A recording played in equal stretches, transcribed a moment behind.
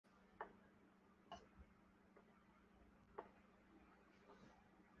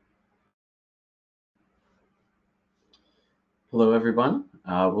Hello, everyone.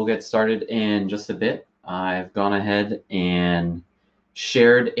 We'll get started in just a bit. I've gone ahead and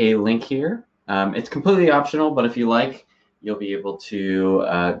shared a link here. It's completely optional, but if you like, you'll be able to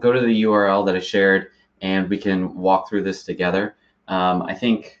go to the URL that I shared, and we can walk through this together. I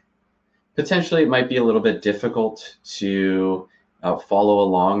think potentially it might be a little bit difficult to follow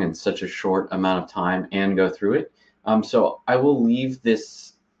along in such a short amount of time and go through it. So I will leave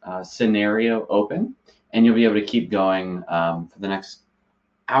this scenario open, and you'll be able to keep going for the next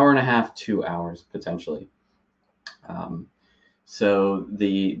hour and a half, 2 hours potentially. So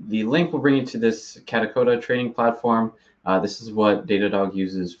the link will bring you to this Katacoda training platform. This is what Datadog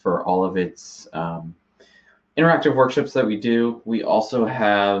uses for all of its interactive workshops that we do. We also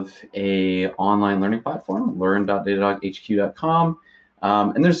have a online learning platform, learn.datadoghq.com,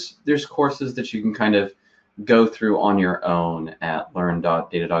 and there's courses that you can kind of go through on your own at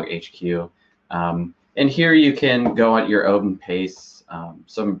learn.datadoghq. And here you can go at your own pace.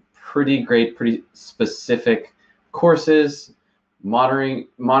 Some pretty great, pretty specific courses. Monitoring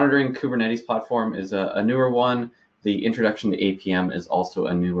Kubernetes platform is a newer one. The introduction to APM is also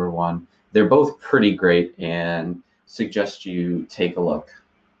a newer one. They're both pretty great and suggest you take a look.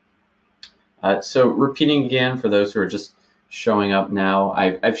 So repeating again for those who are just showing up now,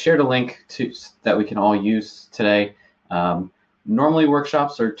 I've shared a link that we can all use today. Normally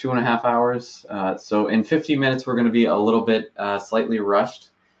workshops are 2.5 hours. So in 50 minutes, we're going to be a little bit slightly rushed.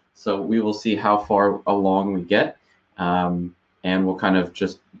 So we will see how far along we get. And we'll kind of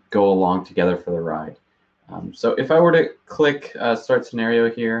just go along together for the ride. So if I were to click start scenario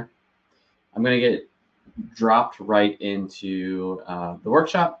here, I'm going to get dropped right into the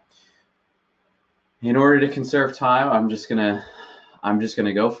workshop. In order to conserve time, I'm just gonna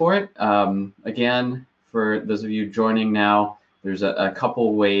go for it. Again, for those of you joining now, there's a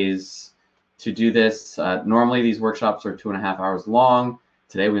couple ways to do this. Normally these workshops are 2.5 hours long.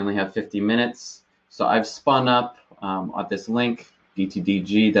 Today we only have 50 minutes. So I've spun up at this link,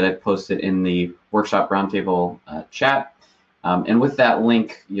 DTDG, that I posted in the workshop roundtable chat. And with that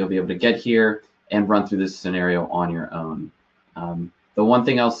link, you'll be able to get here and run through this scenario on your own. The one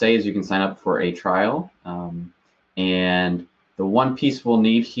thing I'll say is you can sign up for a trial. And the one piece we'll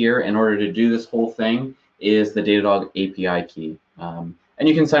need here in order to do this whole thing is the Datadog API key. And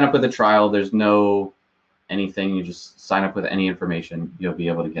you can sign up with a trial. There's no anything. You just sign up with any information. You'll be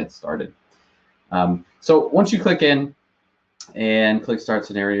able to get started. So once you click in and click Start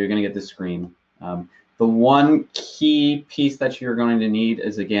Scenario, you're going to get this screen. The one key piece that you're going to need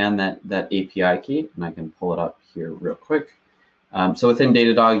is, again, that API key. And I can pull it up here real quick. So within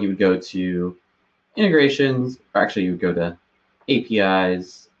Datadog, you would go to integrations, or actually you would go to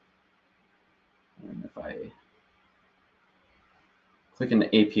APIs. And if I click into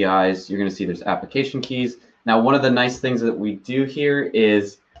APIs, you're going to see there's application keys. Now, one of the nice things that we do here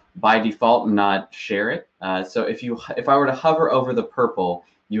is by default not share it. So if I were to hover over the purple,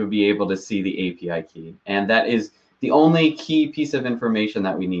 you would be able to see the API key. And that is the only key piece of information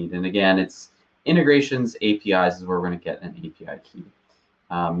that we need. And again, it's integrations, APIs is where we're going to get an API key.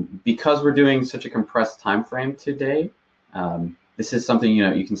 Because we're doing such a compressed time frame today, this is something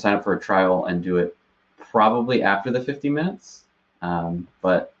you can sign up for a trial and do it probably after the 50 minutes.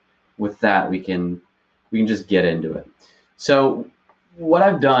 But with that, we can just get into it. So what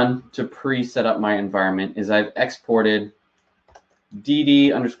I've done to pre-set up my environment is I've exported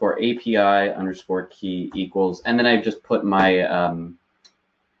dd_API_key equals, and then I've just put my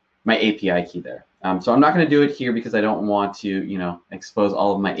my API key there. So I'm not going to do it here because I don't want to expose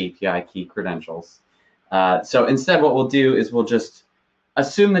all of my API key credentials. So instead, what we'll do is we'll just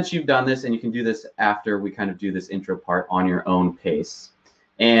assume that you've done this, and you can do this after we kind of do this intro part on your own pace.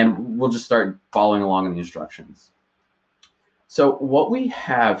 And we'll just start following along in the instructions. So what we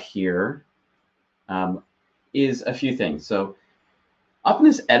have here is a few things. So up in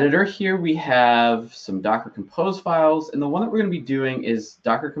this editor here, we have some Docker Compose files. And the one that we're going to be doing is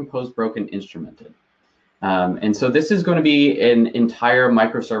Docker Compose broken instrumented. And so this is going to be an entire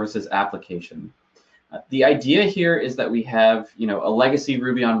microservices application. The idea here is that we have a legacy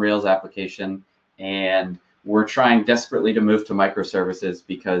Ruby on Rails application, and we're trying desperately to move to microservices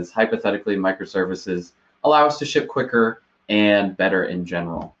because hypothetically microservices allow us to ship quicker and better in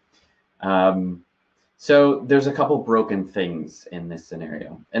general. So there's a couple broken things in this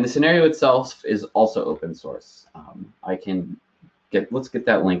scenario, and the scenario itself is also open source. Let's get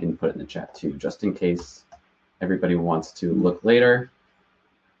that link and put it in the chat too, just in case everybody wants to look later.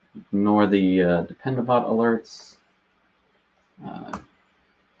 Ignore the Dependabot alerts.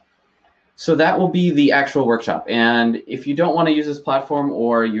 So that will be the actual workshop. And if you don't want to use this platform,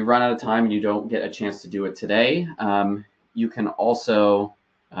 or you run out of time and you don't get a chance to do it today, you can also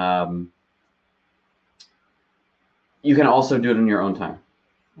do it in your own time.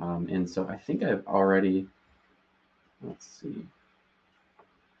 And so I think I've already, let's see,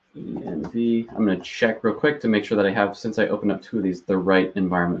 env. I'm going to check real quick to make sure that I have, since I opened up two of these, the right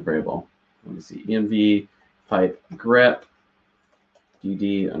environment variable. Let me see, env pipe grep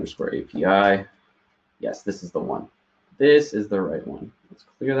dd underscore API. Yes, this is the one. This is the right one. Let's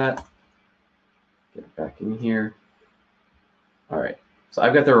clear that. Get it back in here. All right. So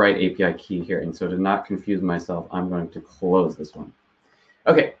I've got the right API key here. And so to not confuse myself, I'm going to close this one.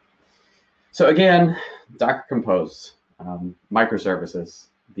 OK. So again, Docker Compose, microservices.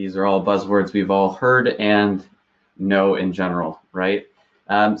 These are all buzzwords we've all heard and know in general, right?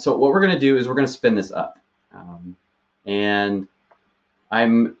 So what we're going to do is we're going to spin this up. And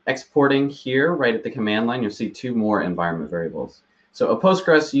I'm exporting here right at the command line. You'll see two more environment variables. So a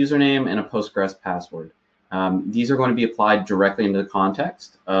Postgres username and a Postgres password. These are going to be applied directly into the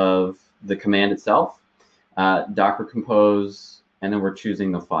context of the command itself. Docker Compose, and then we're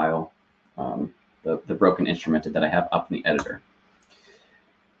choosing the file, the broken instrumented that I have up in the editor.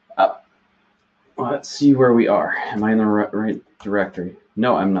 Let's see where we are. Am I in the right directory?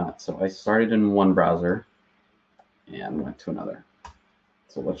 No, I'm not. So I started in one browser and went to another.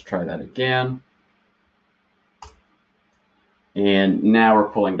 So let's try that again. And now we're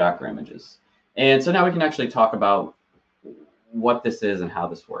pulling Docker images. And so now we can actually talk about what this is and how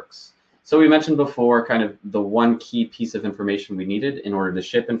this works. So we mentioned before kind of the one key piece of information we needed in order to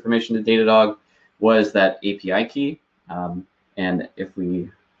ship information to Datadog was that API key. And if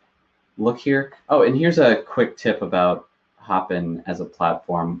we look here, oh, and here's a quick tip about Hopin as a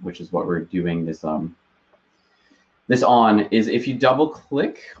platform, which is what we're doing this on, is if you double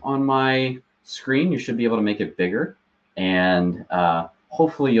click on my screen, you should be able to make it bigger. And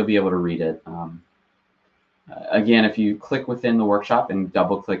hopefully you'll be able to read it. Again, if you click within the workshop and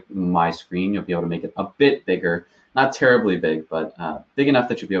double click my screen, you'll be able to make it a bit bigger. Not terribly big, but big enough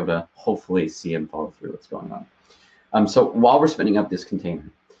that you'll be able to hopefully see and follow through what's going on. So while we're spinning up this container,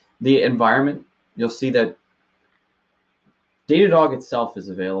 the environment, you'll see that Datadog itself is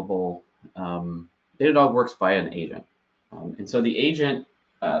available. Datadog works via an agent. And so the agent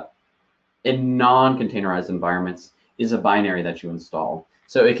in non-containerized environments is a binary that you install.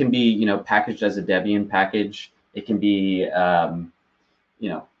 So it can be, packaged as a Debian package. It can be,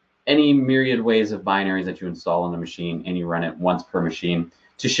 any myriad ways of binaries that you install on the machine, and you run it once per machine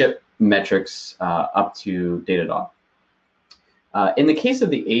to ship metrics up to Datadog. In the case of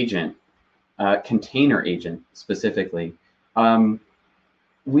the agent, container agent specifically,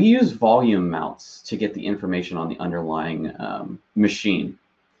 we use volume mounts to get the information on the underlying machine.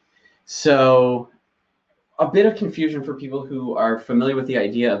 So a bit of confusion for people who are familiar with the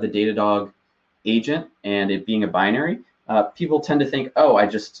idea of the Datadog agent and it being a binary. People tend to think, oh, I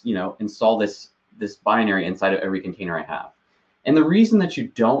just install this binary inside of every container I have. And the reason that you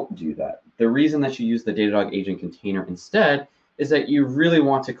don't do that, the reason that you use the Datadog agent container instead, is that you really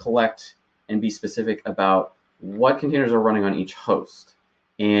want to collect and be specific about what containers are running on each host.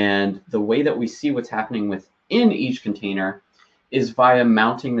 And the way that we see what's happening within each container is via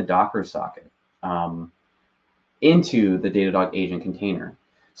mounting the Docker socket into the Datadog agent container.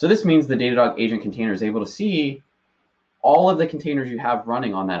 So this means the Datadog agent container is able to see all of the containers you have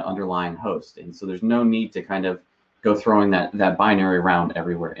running on that underlying host. And so there's no need to kind of go throwing that binary around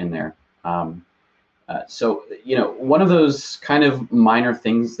everywhere in there. So, one of those kind of minor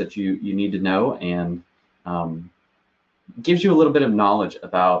things that you need to know and gives you a little bit of knowledge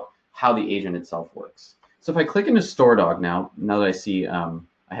about how the agent itself works. So if I click into StoreDog now that I see I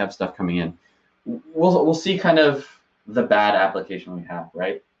have stuff coming in, we'll see kind of the bad application we have,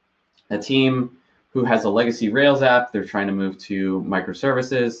 right? A team who has a legacy Rails app, they're trying to move to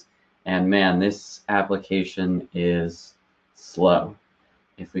microservices, and man, this application is slow.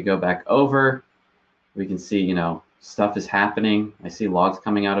 If we go back over, we can see, stuff is happening. I see logs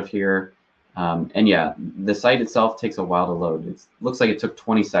coming out of here. And yeah, the site itself takes a while to load. It looks like it took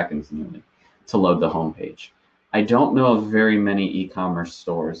 20 seconds nearly to load the home page. I don't know of very many e-commerce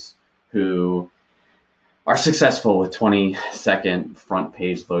stores who are successful with 20-second front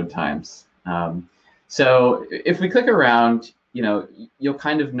page load times. So if we click around, you'll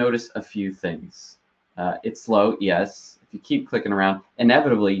kind of notice a few things. It's slow, yes. If you keep clicking around,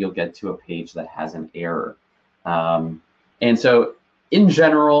 inevitably you'll get to a page that has an error. And so in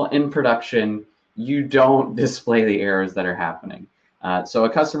general, in production, you don't display the errors that are happening. So a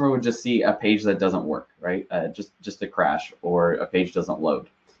customer would just see a page that doesn't work, right? Just a crash, or a page doesn't load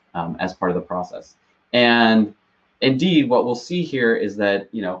as part of the process. And indeed, what we'll see here is that,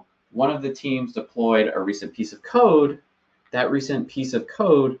 one of the teams deployed a recent piece of code that recent piece of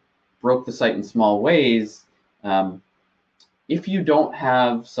code broke the site in small ways. If you don't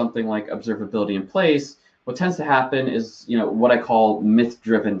have something like observability in place, what tends to happen is, what I call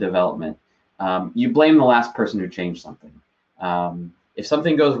myth-driven development. You blame the last person who changed something. If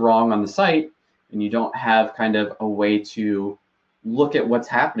something goes wrong on the site and you don't have kind of a way to look at what's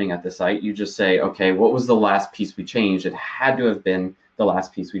happening at the site, you just say, okay, what was the last piece we changed? It had to have been the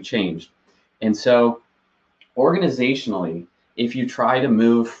last piece we changed. And so organizationally, if you try to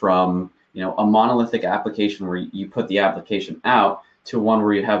move from a monolithic application where you put the application out to one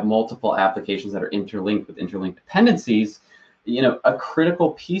where you have multiple applications that are interlinked with interlinked dependencies, a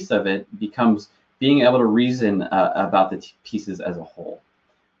critical piece of it becomes being able to reason about the pieces as a whole.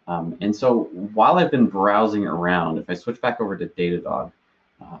 And so while I've been browsing around, if I switch back over to Datadog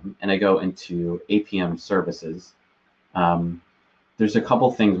and I go into APM services, there's a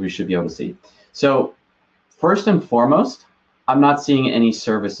couple things we should be able to see. So first and foremost, I'm not seeing any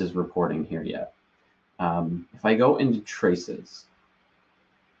services reporting here yet. If I go into traces,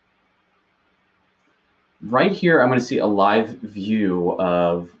 right here, I'm going to see a live view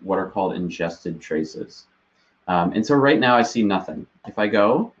of what are called ingested traces. And so right now I see nothing. If I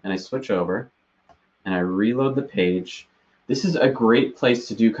go and I switch over and I reload the page, this is a great place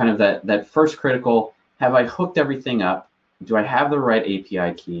to do kind of that first critical, have I hooked everything up? Do I have the right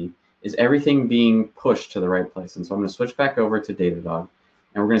API key? Is everything being pushed to the right place? And so I'm going to switch back over to Datadog,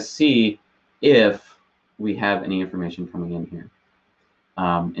 and we're going to see if we have any information coming in here.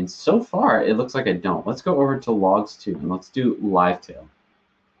 And so far, it looks like I don't. Let's go over to logs 2, and let's do livetail.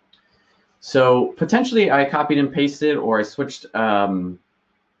 So potentially I copied and pasted, or I switched browsers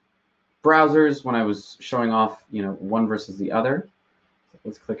when I was showing off, one versus the other. So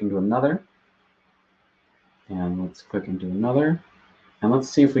let's click into another, and let's click into another, and let's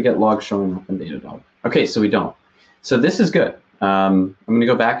see if we get logs showing up in Datadog. Okay, so we don't. So this is good. I'm going to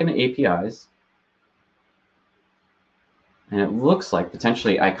go back into APIs, and it looks like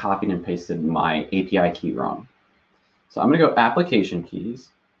potentially I copied and pasted my API key wrong. So I'm going to go application keys.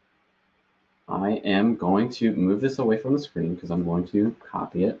 I am going to move this away from the screen because I'm going to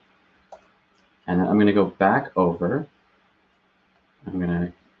copy it. And then I'm going to go back over. I'm going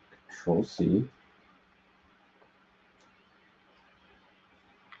to Control-C.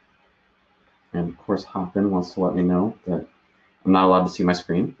 And of course, Hopin wants to let me know that I'm not allowed to see my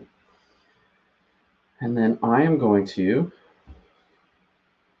screen. And then I am going to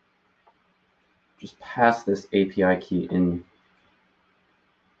just pass this API key in.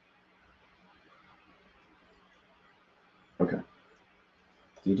 Okay.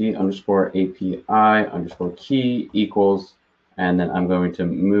 dd underscore API underscore key equals, and then I'm going to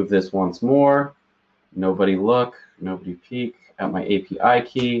move this once more. Nobody look, nobody peek at my API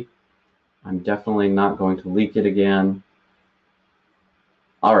key. I'm definitely not going to leak it again.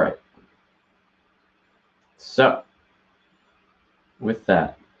 All right. So with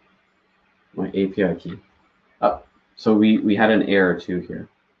that, my API key. Oh, so we had an error too here.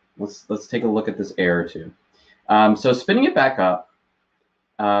 Let's take a look at this error too. So spinning it back up,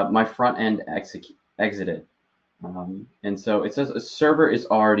 my front end exited. And so it says a server is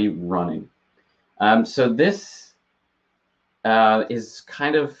already running. So this is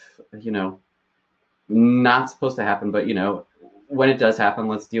kind of, not supposed to happen, but, when it does happen,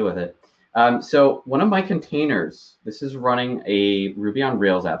 let's deal with it. So one of my containers, this is running a Ruby on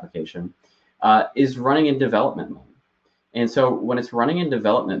Rails application, is running in development mode. And so when it's running in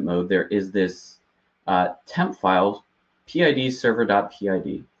development mode, there is this temp file, PID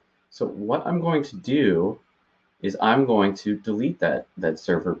server.pid. So what I'm going to do is I'm going to delete that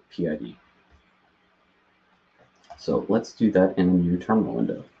server PID. So let's do that in a new terminal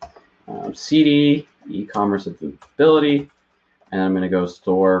window. CD, e-commerce observability, and I'm going to go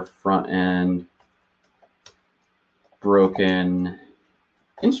store front end broken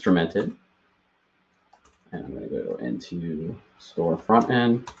instrumented. And I'm going to go into store front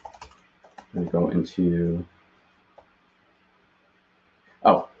end. I'm going to go into,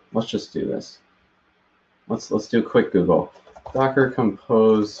 oh, let's just do this. Let's do a quick Google. Docker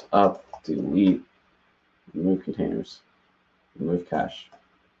compose up delete remove containers, remove cache.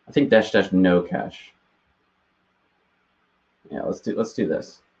 I think -- no cache. Yeah, let's do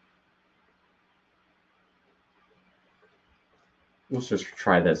this. Let's just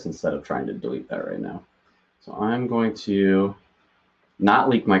try this instead of trying to delete that right now. So I'm going to not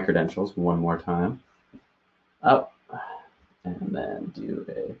leak my credentials one more time. Up, and then do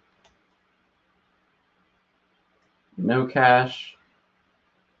a no cache.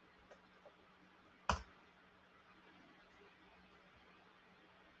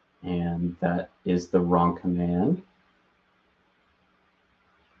 And that is the wrong command.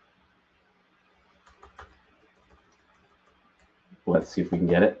 Let's see if we can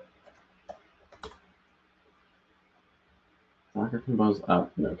get it. Docker compose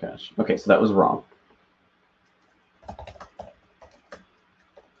up, no cache. Okay, so that was wrong.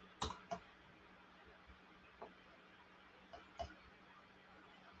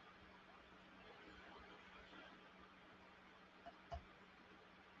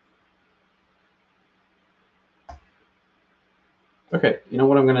 Okay, you know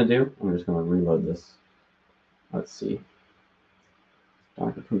what I'm going to do? I'm just going to reload this. Let's see.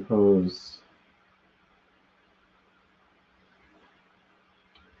 Docker compose.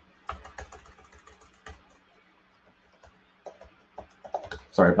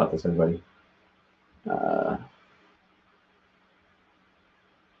 Sorry about this, everybody.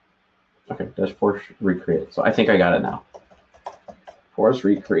 Okay, dash force recreate. So I think I got it now. Force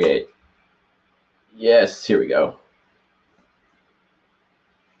recreate. Yes, here we go.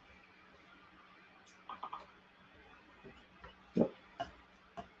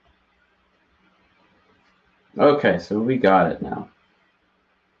 Okay, so we got it now.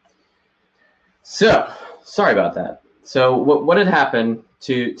 So, sorry about that. So what had happened,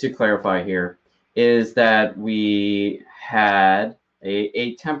 to clarify here, is that we had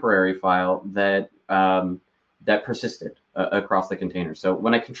a temporary file that that persisted across the container. So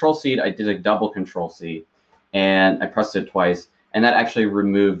when I Control-C, I did a double Control-C, and I pressed it twice, and that actually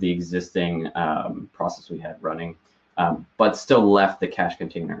removed the existing process we had running, but still left the cache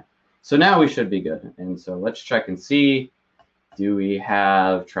container. So now we should be good. And so let's check and see, do we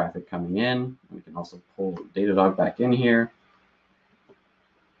have traffic coming in? We can also pull Datadog back in here.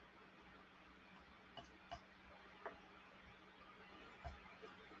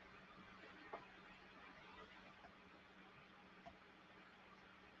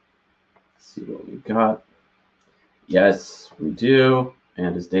 See what we got. Yes, we do.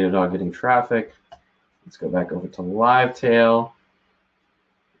 And is Datadog getting traffic? Let's go back over to Livetail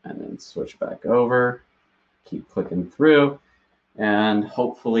and then switch back over. Keep clicking through, and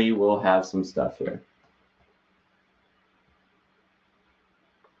hopefully we'll have some stuff here.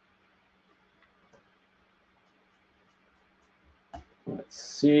 Let's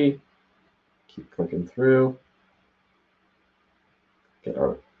see. Keep clicking through. Get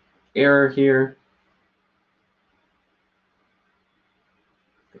our error here.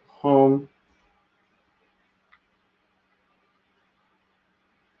 Go home.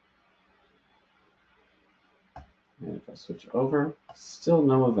 And if I switch over, still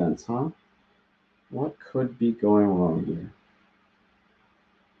no events, huh? What could be going wrong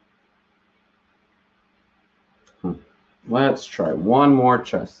here? Let's try one more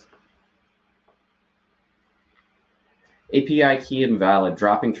chest. API key invalid,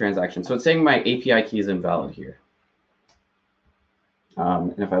 dropping transaction. So it's saying my API key is invalid here.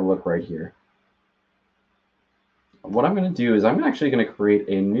 And if I look right here, what I'm going to do is I'm actually going to create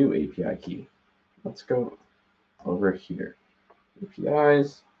a new API key. Let's go over here.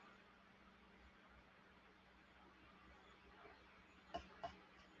 APIs.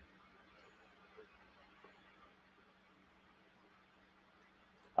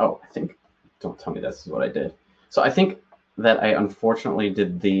 Oh, I think, don't tell me this is what I did. So I think that I unfortunately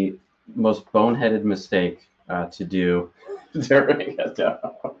did the most boneheaded mistake to do during a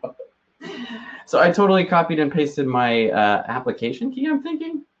demo. So I totally copied and pasted my application key, I'm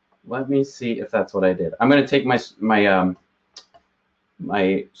thinking. Let me see if that's what I did. I'm going to take my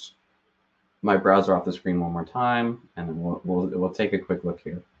browser off the screen one more time, and then we'll take a quick look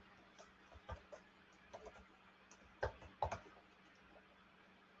here.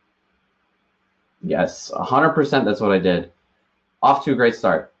 Yes, 100% that's what I did. Off to a great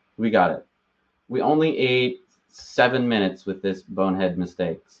start. We got it. We only ate 7 minutes with this bonehead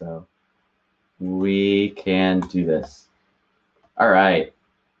mistake, so we can do this. All right,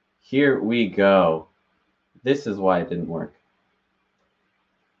 here we go. This is why it didn't work.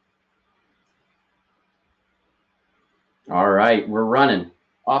 All right, we're running.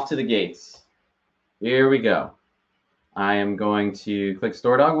 Off to the gates. Here we go. I am going to click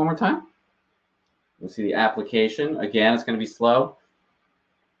StoreDog one more time. We'll see the application. Again, it's going to be slow,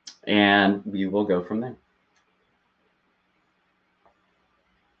 and we will go from there.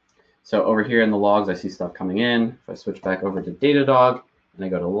 So over here in the logs, I see stuff coming in. If I switch back over to Datadog and I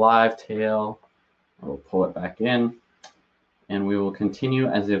go to Livetail, I will pull it back in, and we will continue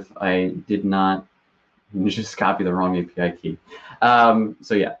as if I did not just copy the wrong API key.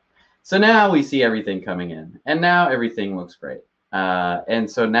 So yeah, so now we see everything coming in, and now everything looks great.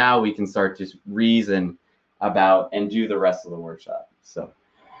 And so now we can start to reason about and do the rest of the workshop. So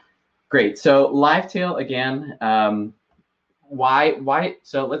great. So Livetail again. Why?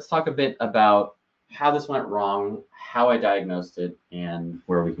 So let's talk a bit about how this went wrong, how I diagnosed it, and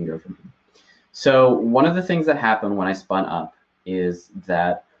where we can go from here. So one of the things that happened when I spun up is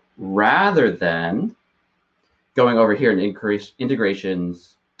that rather than going over here and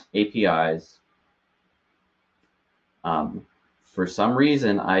integrations, APIs, for some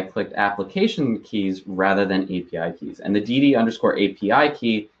reason, I clicked application keys rather than API keys. And the DD_API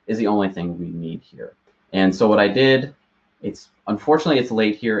key is the only thing we need here. And so what I did, unfortunately it's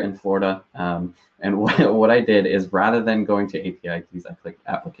late here in Florida. And what I did is rather than going to API keys, I clicked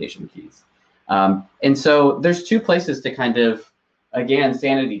application keys. And so there's two places to kind of, again,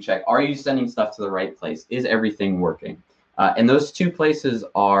 sanity check. Are you sending stuff to the right place? Is everything working? And those two places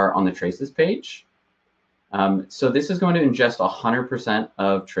are on the traces page. So this is going to ingest 100%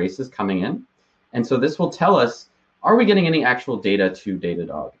 of traces coming in. And so this will tell us, are we getting any actual data to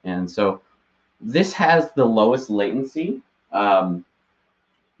Datadog? And so this has the lowest latency.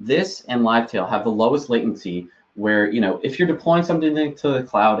 This and Livetail have the lowest latency where, if you're deploying something to the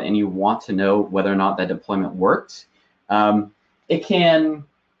cloud and you want to know whether or not that deployment worked, the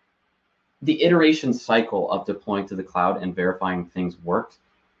iteration cycle of deploying to the cloud and verifying things worked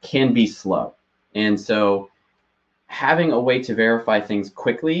can be slow. And so having a way to verify things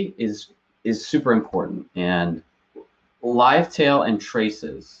quickly is super important. And Livetail and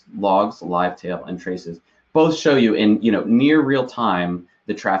traces, logs, Livetail and traces, both show you in near real time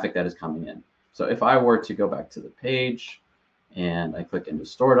the traffic that is coming in. So if I were to go back to the page and I click into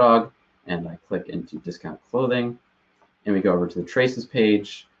StoreDog and I click into discount clothing and we go over to the traces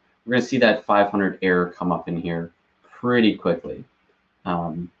page, we're going to see that 500 error come up in here pretty quickly.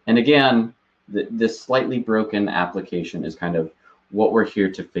 And again, this slightly broken application is kind of what we're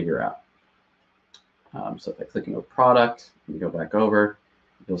here to figure out. So if I click into product, and go back over,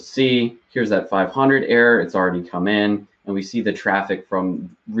 you'll see here's that 500 error. It's already come in, and we see the traffic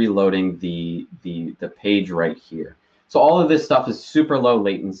from reloading the page right here. So all of this stuff is super low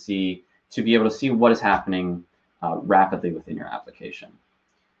latency to be able to see what is happening rapidly within your application.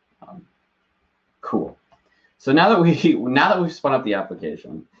 Cool. So now that we've spun up the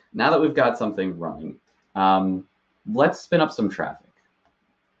application, now that we've got something running, let's spin up some traffic.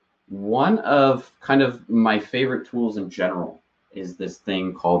 One of kind of my favorite tools in general is this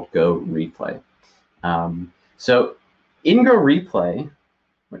thing called Go Replay. So in Go Replay,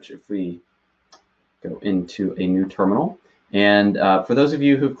 which if we go into a new terminal, and for those of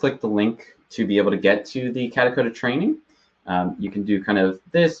you who've clicked the link to be able to get to the Katacoda training, you can do kind of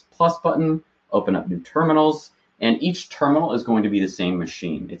this plus button, open up new terminals, and each terminal is going to be the same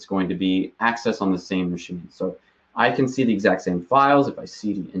machine. It's going to be access on the same machine. So I can see the exact same files if I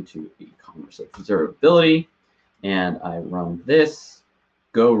cd into e-commerce observability, and I run this.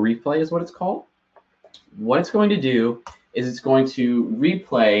 Go Replay is what it's called. What it's going to do is it's going to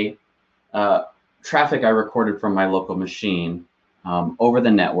replay traffic I recorded from my local machine over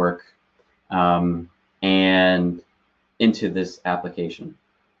the network and into this application.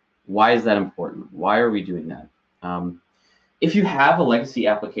 Why is that important? Why are we doing that? If you have a legacy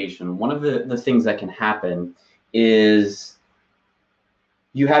application, one of the things that can happen is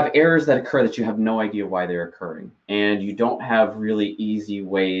you have errors that occur that you have no idea why they're occurring, and you don't have really easy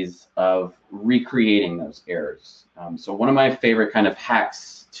ways of recreating those errors. So one of my favorite kind of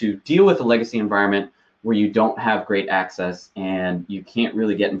hacks to deal with a legacy environment where you don't have great access and you can't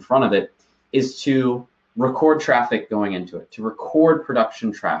really get in front of it is to record traffic going into it, to record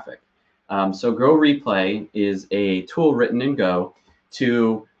production traffic. So Go Replay is a tool written in Go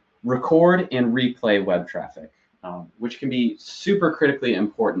to record and replay web traffic, which can be super critically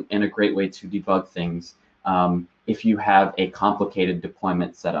important and a great way to debug things if you have a complicated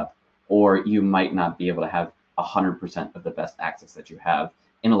deployment setup, or you might not be able to have 100% of the best access that you have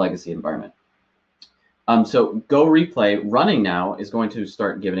in a legacy environment. So Go Replay running now is going to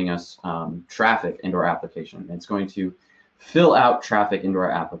start giving us traffic into our application. It's going to fill out traffic into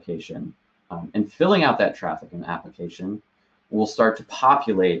our application. And filling out that traffic in the application will start to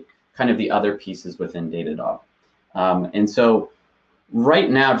populate kind of the other pieces within Datadog. And so right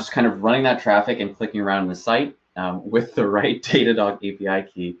now, just kind of running that traffic and clicking around in the site with the right Datadog API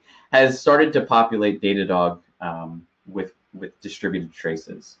key has started to populate Datadog with distributed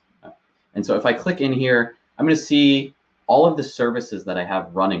traces. And so if I click in here, I'm going to see all of the services that I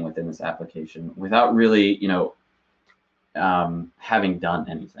have running within this application without really, having done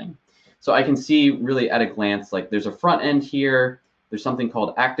anything. So I can see really at a glance, like there's a front end here. There's something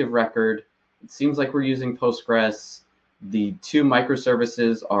called Active Record. It seems like we're using Postgres. The two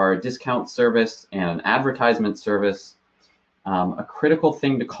microservices are a discount service and an advertisement service. A critical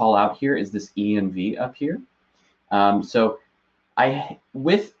thing to call out here is this env up here. So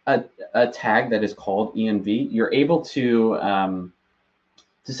With a tag that is called env, you're able to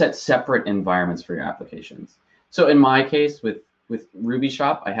set separate environments for your applications. So in my case, with Ruby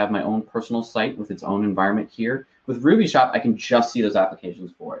Shop, I have my own personal site with its own environment here. With Ruby Shop, I can just see those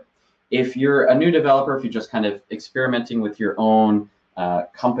applications for it. If you're a new developer, if you're just kind of experimenting with your own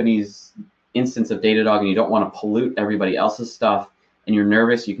company's instance of Datadog and you don't want to pollute everybody else's stuff and you're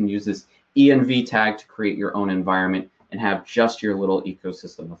nervous, you can use this env tag to create your own environment and have just your little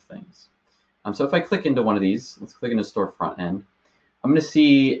ecosystem of things. So if I click into one of these, let's click into store front end, I'm going to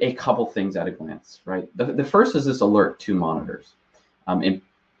see a couple things at a glance, right? The first is this alert 2 monitors in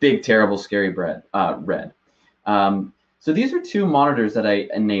big, terrible, scary red. So these are 2 monitors that I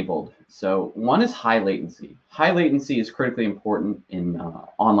enabled. So one is high latency. High latency is critically important in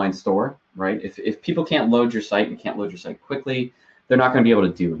online store, right? If people can't load your site and can't load your site quickly, they're not going to be able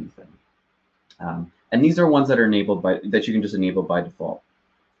to do anything. And these are ones that are enabled that you can just enable by default.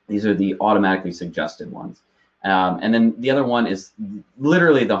 These are the automatically suggested ones. And then the other one is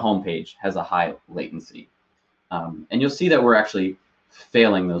literally the home page has a high latency. And you'll see that we're actually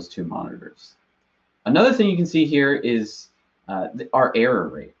failing those 2 monitors. Another thing you can see here is our error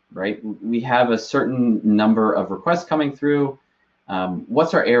rate, right? We have a certain number of requests coming through.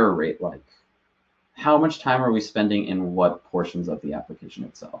 What's our error rate like? How much time are we spending in what portions of the application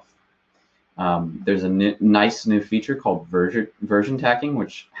itself? There's a nice new feature called version tacking,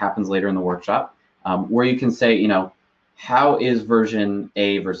 which happens later in the workshop, where you can say, you know, how is version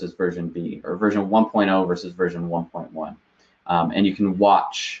A versus version B, or version 1.0 versus version 1.1? And you can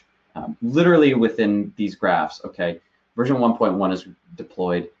watch literally within these graphs, okay, version 1.1 is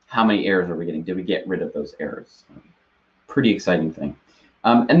deployed. How many errors are we getting? Did we get rid of those errors? Pretty exciting thing.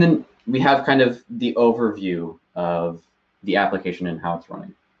 And then we have kind of the overview of the application and how it's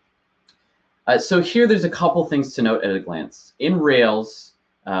running. So here there's a couple things to note at a glance. In Rails,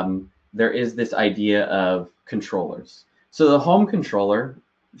 there is this idea of controllers. So the home controller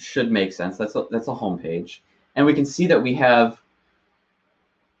should make sense. That's a home page. And we can see that we have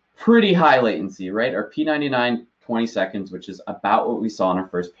pretty high latency, right? Our P99, 20 seconds, which is about what we saw in our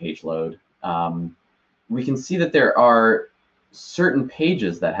first page load. We can see that there are certain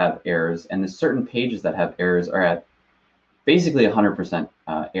pages that have errors, and the certain pages that have errors are at basically 100%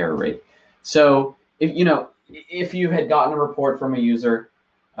 error rate. So if you had gotten a report from a user,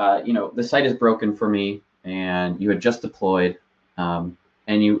 the site is broken for me, and you had just deployed, and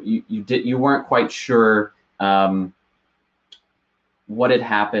you weren't quite sure what had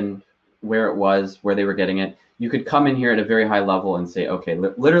happened, where it was, where they were getting it, you could come in here at a very high level and say, okay,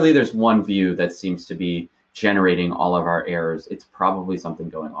 literally there's one view that seems to be generating all of our errors. It's probably something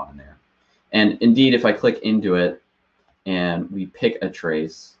going on in there. And indeed, if I click into it and we pick a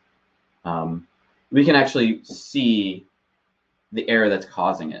trace, we can actually see the error that's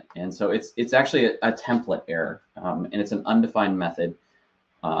causing it. And so it's actually a template error, and it's an undefined method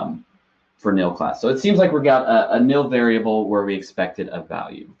for nil class. So it seems like we got a nil variable where we expected a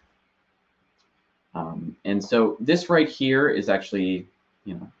value. And so this right here is actually,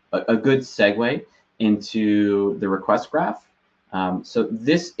 a good segue into the request graph. So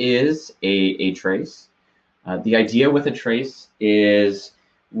this is a trace. The idea with a trace is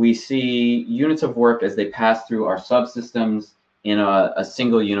we see units of work as they pass through our subsystems in a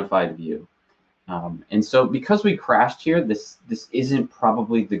single unified view. And so because we crashed here, this isn't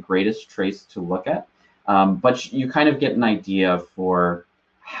probably the greatest trace to look at, but you kind of get an idea for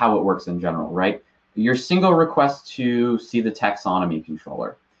how it works in general, right? Your single request to see the taxonomy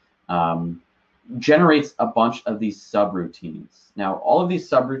controller generates a bunch of these subroutines. Now, all of these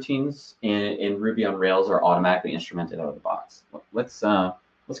subroutines in Ruby on Rails are automatically instrumented out of the box. Let's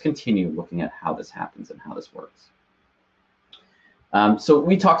continue looking at how this happens and how this works. So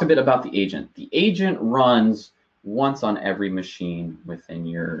we talked a bit about the agent. The agent runs once on every machine within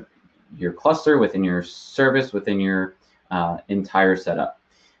your cluster, within your service, within your entire setup.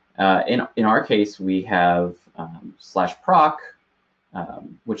 In our case, we have /proc,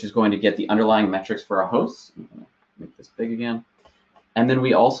 which is going to get the underlying metrics for our hosts. I'm going to make this big again. And then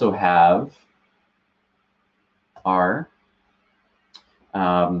we also have our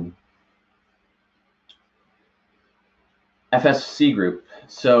FSC group.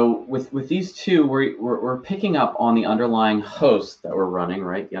 So with these two, we're picking up on the underlying host that we're running,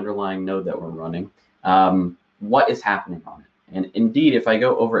 right? The underlying node that we're running. What is happening on it? And indeed, if I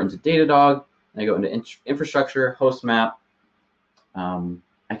go over into Datadog, and I go into infrastructure, host map,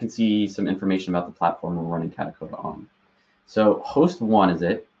 I can see some information about the platform we're running Katacoda on. So host 1 is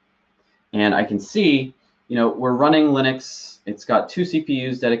it. And I can see, we're running Linux. It's got 2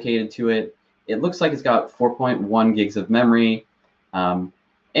 CPUs dedicated to it. It looks like it's got 4.1 gigs of memory.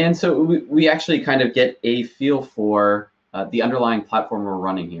 And so we actually kind of get a feel for the underlying platform we're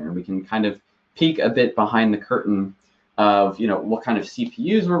running here. And we can kind of peek a bit behind the curtain of what kind of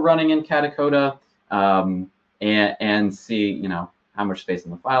CPUs we're running in Katacoda, and see how much space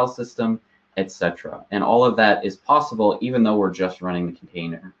in the file system, etc. And all of that is possible even though we're just running the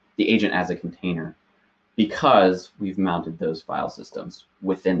container, the agent as a container, because we've mounted those file systems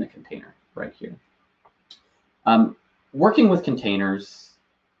within the container right here. Working with containers,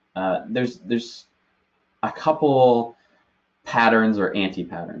 there's a couple patterns or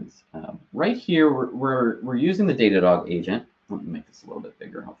anti-patterns. Right here, we're using the Datadog agent. Let me make this a little bit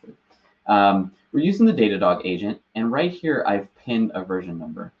bigger, hopefully. We're using the Datadog agent, and right here, I've pinned a version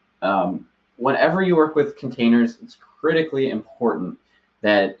number. Whenever you work with containers, it's critically important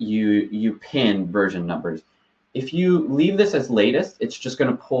that you pin version numbers. If you leave this as latest, it's just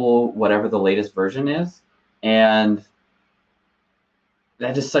going to pull whatever the latest version is, and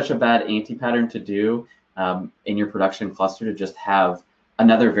that is such a bad anti-pattern to do in your production cluster, to just have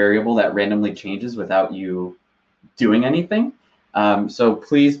another variable that randomly changes without you doing anything. So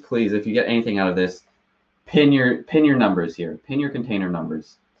please, if you get anything out of this, pin your numbers here, pin your container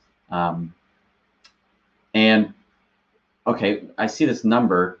numbers. And okay, I see this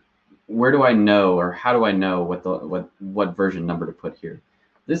number. Where do I know, or how do I know what version number to put here?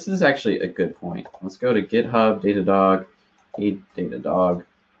 This is actually a good point. Let's go to GitHub, Datadog, Datadog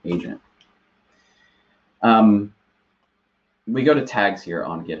agent. We go to tags here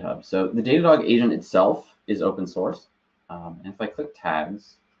on GitHub. So the Datadog agent itself is open source. And if I click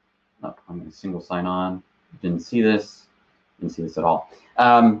tags, I'm going to single sign on. Didn't see this at all.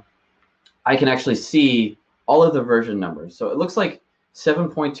 I can actually see all of the version numbers. So it looks like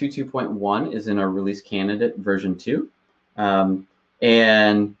 7.22.1 is in our release candidate version 2, and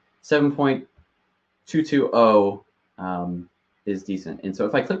 7.220 is decent. And so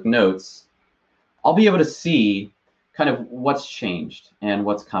if I click notes, I'll be able to see kind of what's changed and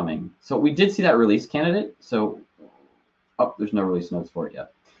what's coming. So we did see that release candidate. So, oh, there's no release notes for it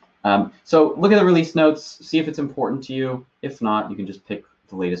yet. So look at the release notes, see if it's important to you. If not, you can just pick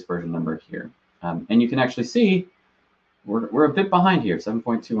the latest version number here. And you can actually see we're a bit behind here,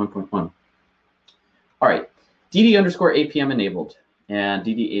 7.21.1. All right, DD_APM enabled and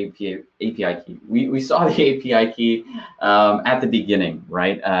DD API key. We saw the API key at the beginning,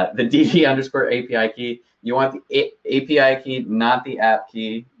 right? The DD_API key. You want the API key, not the app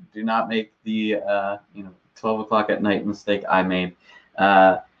key. Do not make the 12 o'clock at night mistake I made.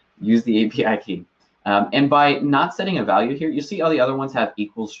 Use the API key. And by not setting a value here, you see all the other ones have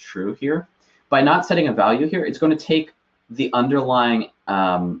equals true here. By not setting a value here, it's going to take the underlying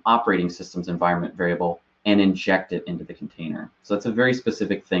operating system's environment variable and inject it into the container. So that's a very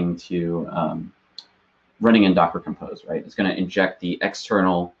specific thing to running in Docker Compose, right? It's going to inject the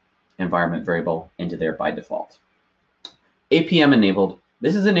external environment variable into there by default. APM enabled.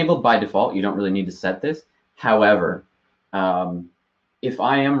 This is enabled by default. You don't really need to set this. However, if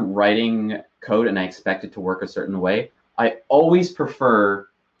I am writing code and I expect it to work a certain way, I always prefer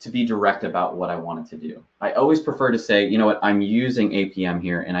to be direct about what I want it to do. I always prefer to say, you know what, I'm using APM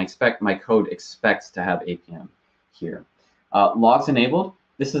here, and I expect my code expects to have APM here. Logs enabled.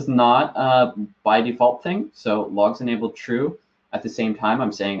 This is not a by default thing. So logs enabled true. At the same time,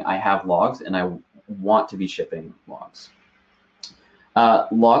 I'm saying I have logs and I want to be shipping logs.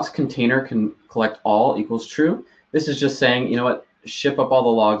 Logs container can collect all equals true. This is just saying, you know what, ship up all the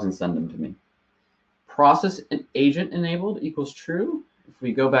logs and send them to me. Process and agent enabled equals true. If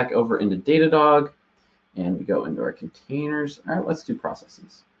we go back over into Datadog and we go into our containers, all right, let's do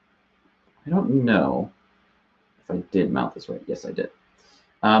processes. I don't know if I did mount this right. Yes, I did.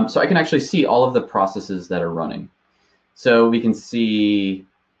 So I can actually see all of the processes that are running. So we can see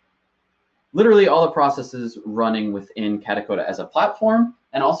literally all the processes running within Katacoda as a platform,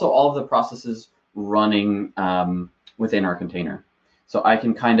 and also all of the processes running within our container. So I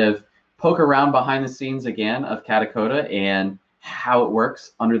can kind of poke around behind the scenes again of Katacoda and how it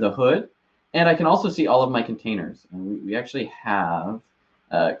works under the hood. And I can also see all of my containers. And we actually have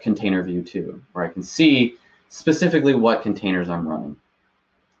a container view too, where I can see specifically what containers I'm running.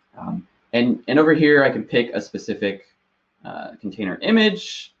 And over here, I can pick a specific container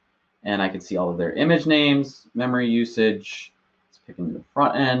image, and I can see all of their image names, memory usage. Let's pick into the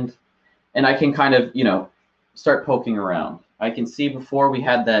front end. And I can kind of, start poking around. I can see before we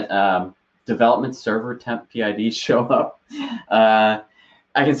had that development server temp PID show up. I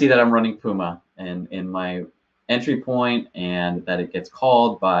can see that I'm running Puma in my entry point, and that it gets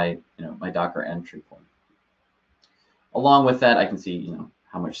called by my Docker entry point. Along with that, I can see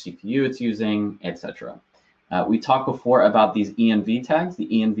how much CPU it's using, etc. We talked before about these env tags. The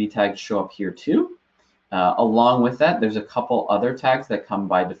env tags show up here too. Along with that, there's a couple other tags that come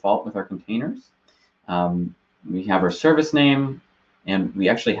by default with our containers. We have our service name, and we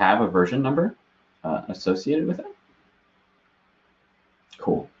actually have a version number associated with it.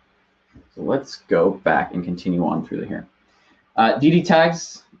 Cool. So let's go back and continue on through here. DD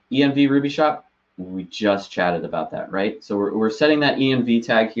tags, env Ruby shop. We just chatted about that, right? So we're setting that env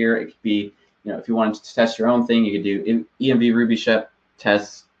tag here. It could be, if you wanted to test your own thing, you could do env Ruby shop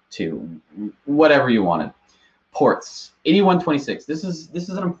test 2, whatever you wanted. Ports 8126. This is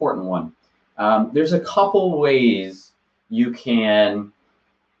an important one. There's a couple ways you can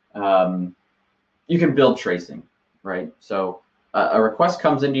build tracing, right? So a request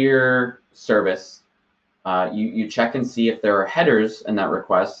comes into your service. You check and see if there are headers in that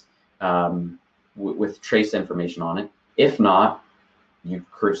request with trace information on it. If not, you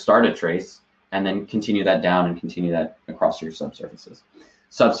start a trace and then continue that down and continue that across your subservices.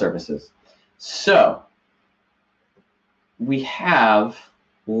 So we have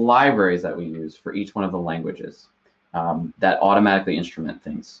libraries that we use for each one of the languages that automatically instrument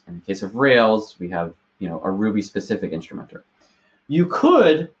things. In the case of Rails, we have a Ruby specific instrumenter. You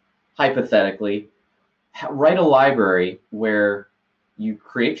could hypothetically write a library where you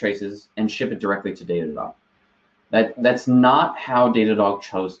create traces and ship it directly to Datadog. That's not how Datadog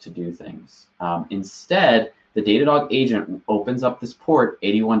chose to do things. Instead, the Datadog agent opens up this port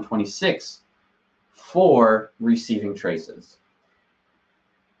 8126 for receiving traces.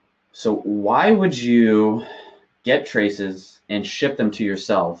 So why would you get traces and ship them to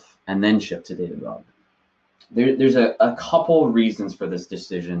yourself and then ship to Datadog? There's a couple reasons for this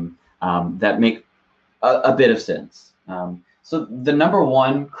decision that make a bit of sense. So the number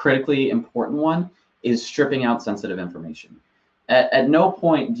one critically important one is stripping out sensitive information. At no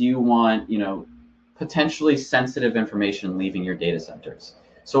point do you want potentially sensitive information leaving your data centers.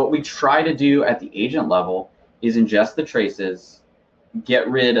 So what we try to do at the agent level is ingest the traces, get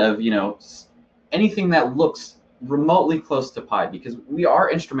rid of anything that looks remotely close to Pi, because we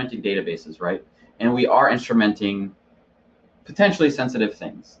are instrumenting databases, right? And we are instrumenting potentially sensitive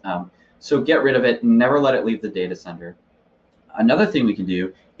things. So get rid of it, never let it leave the data center. Another thing we can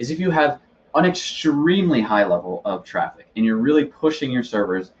do is if you have an extremely high level of traffic and you're really pushing your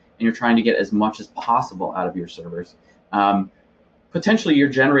servers and you're trying to get as much as possible out of your servers, potentially you're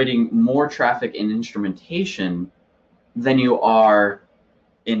generating more traffic in instrumentation than you are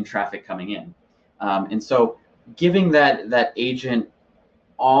in traffic coming in. And so giving that agent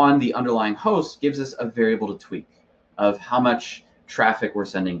on the underlying host gives us a variable to tweak of how much traffic we're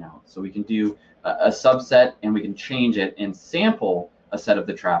sending out. So we can do a subset and we can change it and sample a set of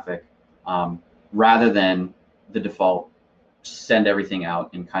the traffic rather than the default send everything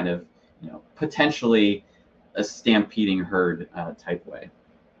out in kind of potentially a stampeding herd type way.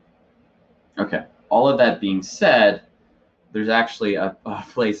 Okay, all of that being said, there's actually a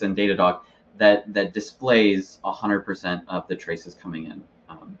place in Datadog that displays 100% of the traces coming in.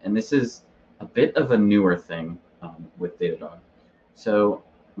 And this is a bit of a newer thing with Datadog. So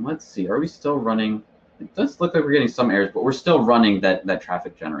let's see, are we still running? It does look like we're getting some errors, but we're still running that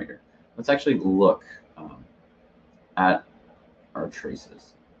traffic generator. Let's actually look at our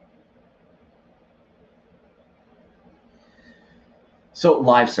traces. So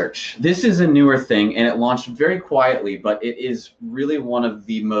live search. This is a newer thing, and it launched very quietly, but it is really one of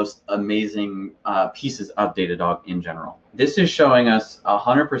the most amazing pieces of Datadog in general. This is showing us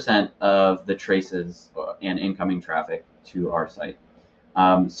 100% of the traces and incoming traffic to our site.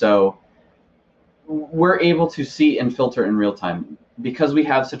 So we're able to see and filter in real time. Because we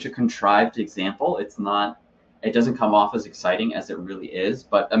have such a contrived example, it doesn't come off as exciting as it really is.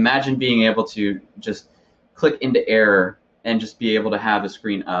 But imagine being able to just click into error and just be able to have a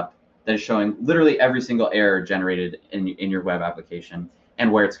screen up that is showing literally every single error generated in your web application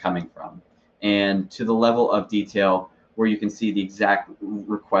and where it's coming from. And to the level of detail where you can see the exact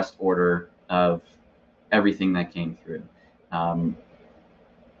request order of everything that came through.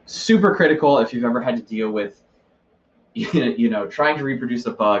 Super critical if you've ever had to deal with trying to reproduce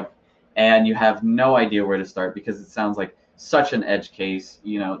a bug and you have no idea where to start because it sounds like such an edge case.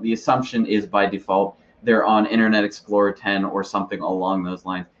 The assumption is by default they're on Internet Explorer 10 or something along those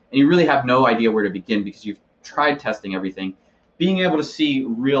lines. And you really have no idea where to begin because you've tried testing everything. Being able to see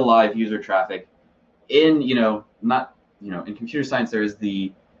real live user traffic in, in computer science, there is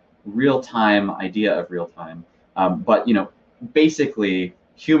the real-time idea of real-time. But, basically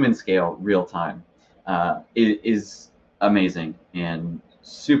human scale real-time is amazing and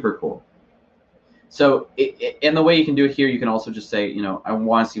super cool. So and the way you can do it here, you can also just say, I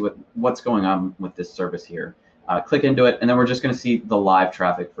want to see what's going on with this service here. Click into it, and then we're just going to see the live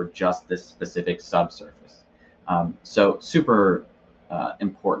traffic for just this specific subsurface. So super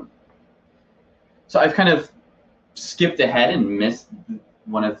important. So I've kind of skipped ahead and missed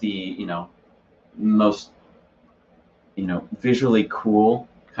one of the most visually cool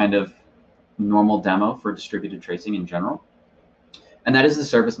kind of normal demo for distributed tracing in general, and that is the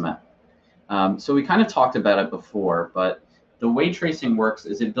service map. So we kind of talked about it before, but the way tracing works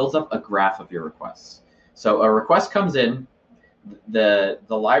is it builds up a graph of your requests. So a request comes in, the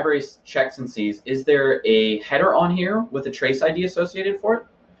library checks and sees, is there a header on here with a trace ID associated for it?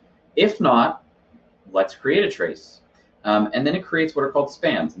 If not, let's create a trace. And then it creates what are called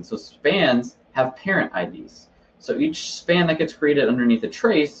spans. And so spans have parent IDs. So each span that gets created underneath a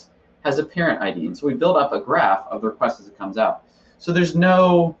trace has a parent ID. And so we build up a graph of the request as it comes out. So there's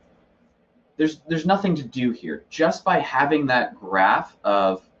nothing to do here. Just by having that graph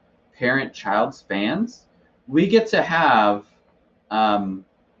of parent-child spans, we get to have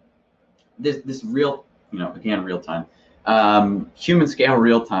this real, again, real-time, human scale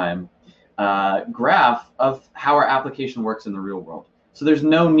real-time graph of how our application works in the real world. So there's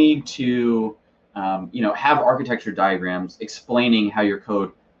no need to have architecture diagrams explaining how your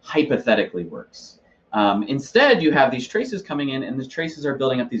code hypothetically works. Instead, you have these traces coming in, and the traces are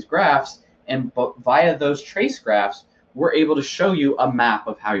building up these graphs, and via those trace graphs, we're able to show you a map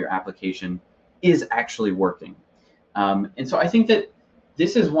of how your application is actually working. And so I think that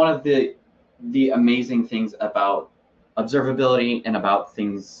this is one of the amazing things about observability and about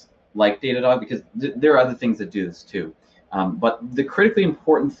things like Datadog, because there are other things that do this too. But the critically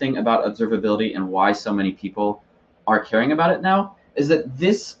important thing about observability and why so many people are caring about it now is that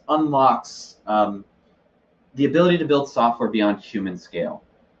this unlocks the ability to build software beyond human scale.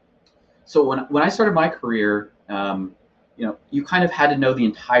 So when I started my career, you kind of had to know the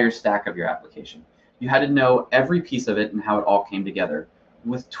entire stack of your application. You had to know every piece of it and how it all came together.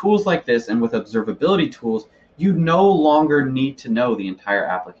 With tools like this and with observability tools, you no longer need to know the entire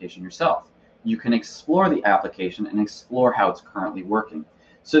application yourself. You can explore the application and explore how it's currently working.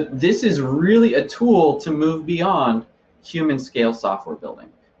 So this is really a tool to move beyond human scale software building.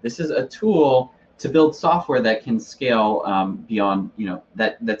 This is a tool to build software that can scale beyond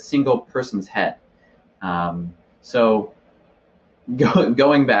that single person's head. So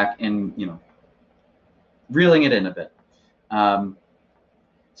going back and reeling it in a bit.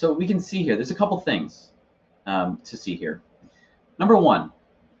 So we can see here, there's a couple things to see here. Number one,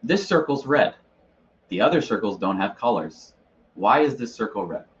 this circle's red. The other circles don't have colors. Why is this circle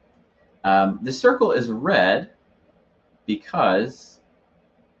red? This circle is red because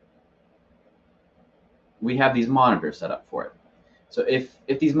we have these monitors set up for it. So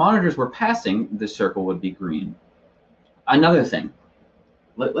if these monitors were passing, this circle would be green. Another thing,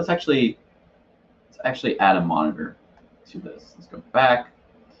 let's actually add a monitor to this. Let's go back.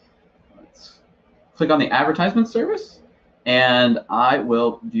 Let's click on the advertisement service, and I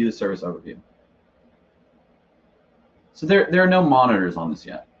will view the service overview. So there are no monitors on this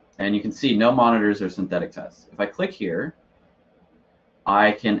yet, and you can see no monitors or synthetic tests. If I click here,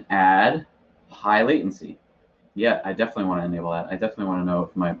 I can add high latency. Yeah, I definitely want to enable that. I definitely want to know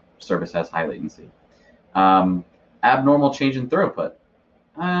if my service has high latency. Abnormal change in throughput.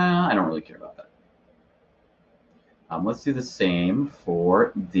 I don't really care about that. Let's do the same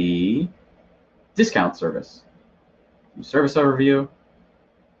for the discount service. Service overview.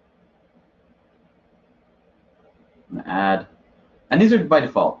 I'm gonna add, and these are by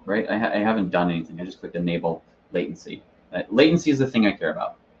default, right? I haven't done anything. I just clicked enable latency. Latency is the thing I care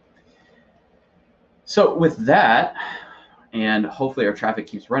about. So with that, and hopefully our traffic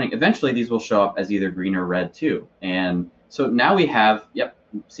keeps running, eventually these will show up as either green or red too. And so now we have,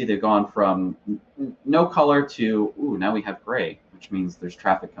 see they've gone from no color to, now we have gray, which means there's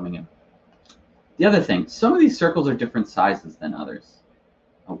traffic coming in. The other thing, some of these circles are different sizes than others.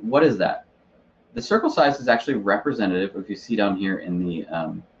 What is that? The circle size is actually representative, if you see down here in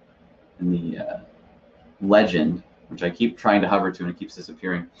the legend, which I keep trying to hover to and it keeps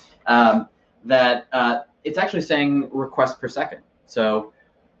disappearing, that it's actually saying requests per second. So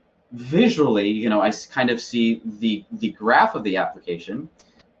visually, I kind of see the graph of the application,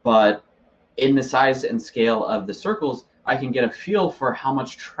 but in the size and scale of the circles, I can get a feel for how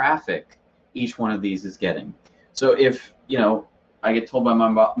much traffic each one of these is getting. So if I get told by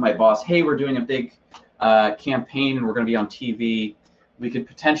my boss, hey, we're doing a big campaign and we're going to be on TV, we could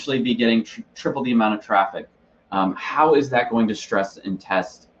potentially be getting triple the amount of traffic. How is that going to stress and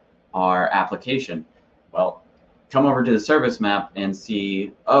test our application? Well, come over to the service map and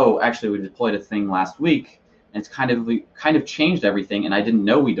see, oh, actually we deployed a thing last week, and it's kind of changed everything, and I didn't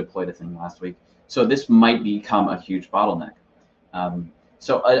know we deployed a thing last week. So this might become a huge bottleneck.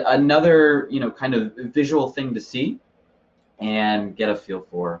 So another kind of visual thing to see and get a feel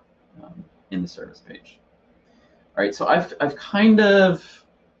for in the service page. All right, so I've kind of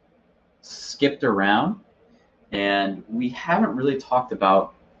skipped around, and we haven't really talked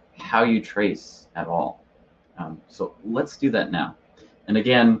about how you trace at all. So let's do that now. And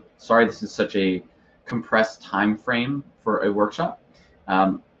again, sorry this is such a compressed time frame for a workshop.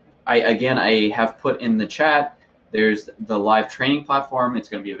 I have put in the chat, there's the live training platform. It's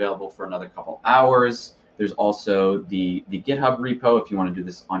going to be available for another couple hours. There's also the GitHub repo if you want to do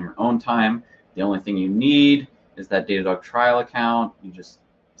this on your own time. The only thing you need is that Datadog trial account. You just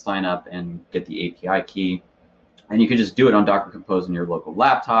sign up and get the API key. And you can just do it on Docker Compose on your local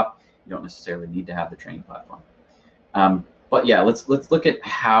laptop. You don't necessarily need to have the training platform. But yeah, let's look at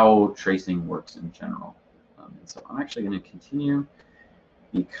how tracing works in general. And so I'm actually going to continue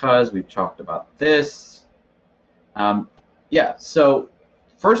because we've talked about this. Yeah, so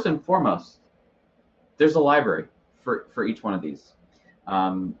first and foremost, there's a library for each one of these.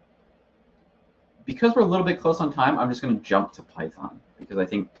 Because we're a little bit close on time, I'm just going to jump to Python because I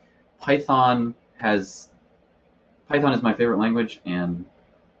think Python is my favorite language, and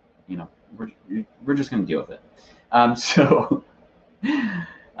we're just going to deal with it. So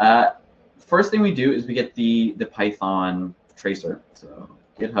first thing we do is we get the Python tracer. So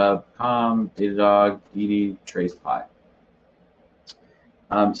GitHub.com, Datadog, dd trace py.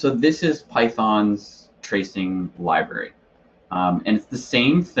 So this is Python's tracing library. And it's the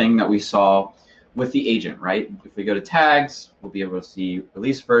same thing that we saw with the agent, right? If we go to tags, we'll be able to see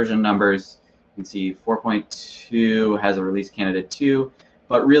release version numbers. You can see 4.2 has a release candidate 2,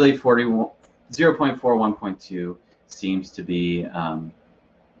 but really 0.41.2 seems to be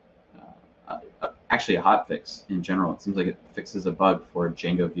actually a hotfix in general. It seems like it fixes a bug for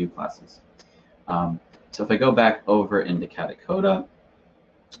Django Vue classes. So if I go back over into Katacoda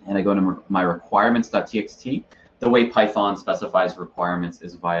and I go to my requirements.txt, the way Python specifies requirements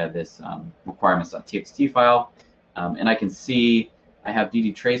is via this requirements.txt file. And I can see I have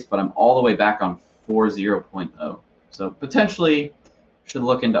dd trace, but I'm all the way back on 4.0.0. So potentially should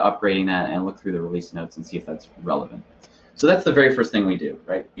look into upgrading that and look through the release notes and see if that's relevant. So that's the very first thing we do,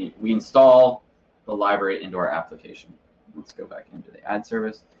 right? We install the library into our application. Let's go back into the add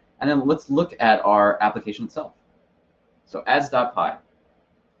service. And then let's look at our application itself. So ads.py.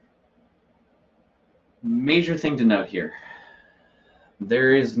 Major thing to note here.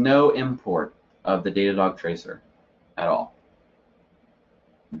 There is no import of the Datadog tracer at all.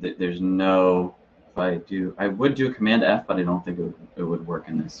 There's no, I would do a Command F, but I don't think it would work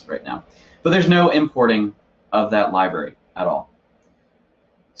in this right now. But there's no importing of that library at all.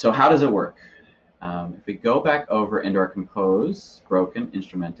 So how does it work? If we go back over into our compose, broken,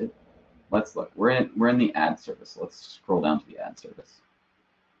 instrumented, let's look. We're in the ad service. Let's scroll down to the ad service.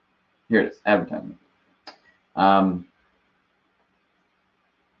 Here it is, advertisement.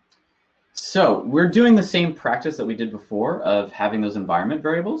 So we're doing the same practice that we did before of having those environment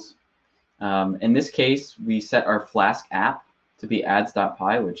variables. In this case, we set our Flask app to be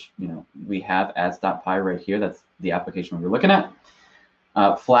ads.py, which we have ads.py right here. That's the application we were looking at.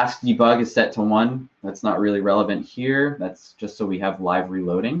 Flask debug is set to 1. That's not really relevant here. That's just so we have live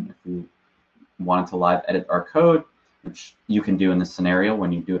reloading if we wanted to live edit our code, which you can do in this scenario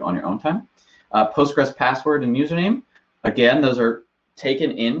when you do it on your own time. Postgres password and username, again, those are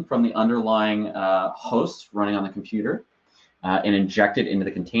taken in from the underlying host running on the computer and injected into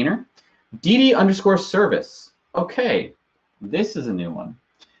the container. dd_service. Okay, this is a new one.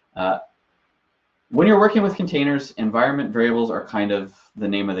 When you're working with containers, environment variables are kind of the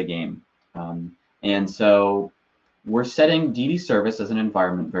name of the game. And so we're setting dd service as an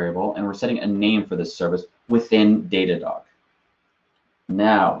environment variable, and we're setting a name for this service within Datadog.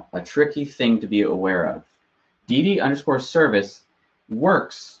 Now, a tricky thing to be aware of. dd_service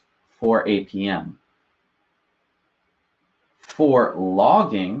works for APM. For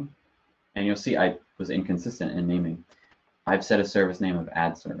logging, and you'll see I was inconsistent in naming, I've set a service name of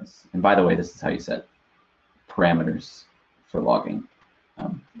add service. And by the way, this is how you set parameters for logging.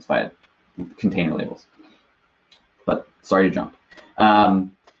 It's via container labels. But sorry to jump.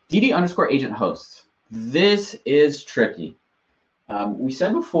 dd_agent host. This is tricky. We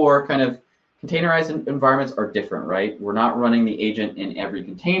said before, kind of containerized environments are different, right? We're not running the agent in every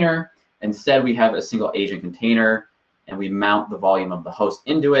container. Instead, we have a single agent container, and we mount the volume of the host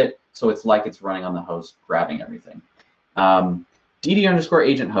into it, so it's like it's running on the host, grabbing everything.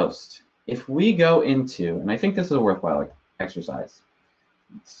 dd_agent host if we go into, and I think this is a worthwhile exercise.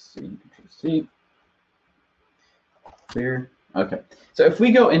 Let's see, Control-C, clear. Okay, so if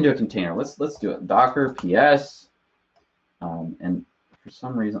we go into a container, let's do it. Docker PS, and for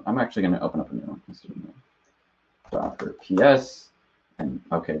some reason, I'm actually going to open up a new one. Let's do a Docker PS, and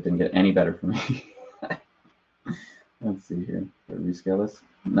okay, it didn't get any better for me. Let's see here. Did I rescale this?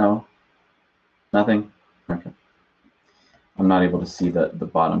 No, nothing. Okay, I'm not able to see the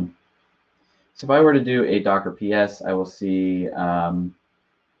bottom. So if I were to do a Docker PS, I will see. Yeah,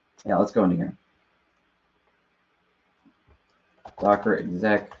 let's go into here. Docker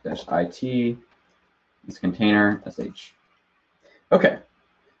exec-it, this container, sh. Okay,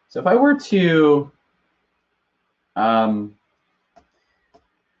 so if I were to dd_agent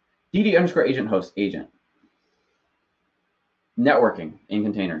host agent, networking in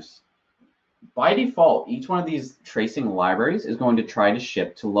containers. By default, each one of these tracing libraries is going to try to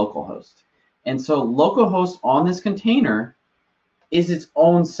ship to localhost. And so localhost on this container is its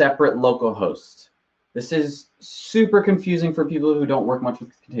own separate localhost. This is super confusing for people who don't work much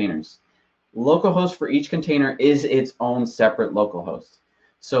with containers. Localhost for each container is its own separate localhost.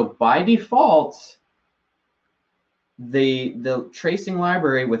 So by default, the tracing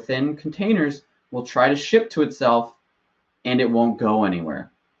library within containers will try to ship to itself and it won't go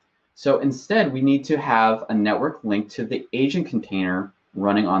anywhere. So instead, we need to have a network link to the agent container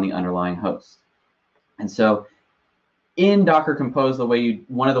running on the underlying host. And so in Docker Compose,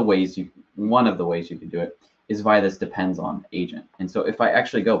 one of the ways you can do it is via this depends on agent. And so if I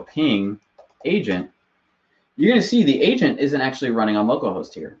actually go ping agent, you're going to see the agent isn't actually running on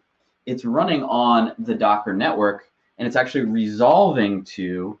localhost here. It's running on the Docker network, and it's actually resolving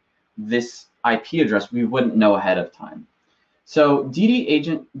to this IP address we wouldn't know ahead of time. So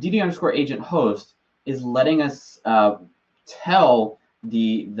dd_agent host is letting us tell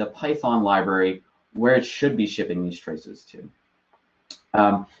the Python library where it should be shipping these traces to.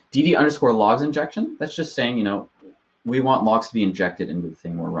 dd_logs injection, that's just saying, we want logs to be injected into the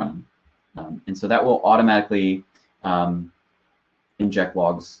thing we're running. And so that will automatically inject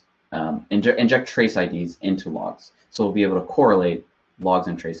logs, inject trace IDs into logs. So we'll be able to correlate logs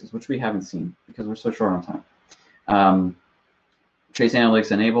and traces, which we haven't seen because we're so short on time. Trace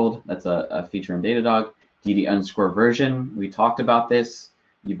analytics enabled, that's a feature in Datadog. dd_version, we talked about this.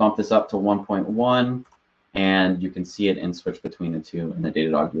 You bump this up to 1.1, and you can see it and switch between the two in the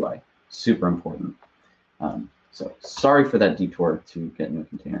Datadog UI. Super important. So sorry for that detour to get into a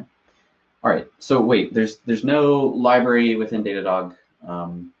container. All right, so wait, there's no library within Datadog.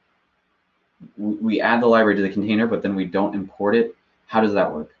 We add the library to the container, but then we don't import it. How does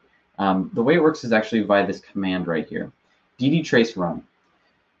that work? The way it works is actually via this command right here, ddtrace_run.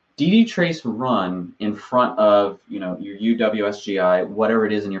 ddtrace_run in front of your UWSGI, whatever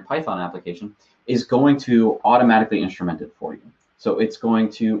it is in your Python application, is going to automatically instrument it for you. So it's going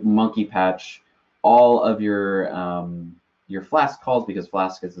to monkey patch all of your Flask calls, because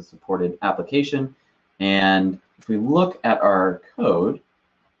Flask is a supported application. And if we look at our code,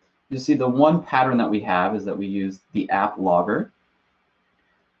 you see the one pattern that we have is that we use the app logger,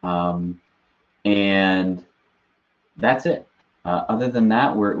 and that's it. Other than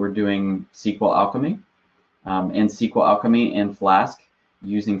that, we're doing SQL Alchemy, and SQL Alchemy and Flask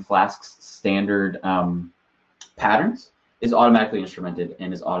using Flask's standard patterns is automatically instrumented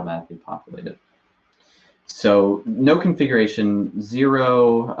and is automatically populated. So no configuration,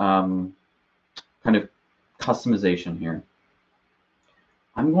 zero kind of customization here.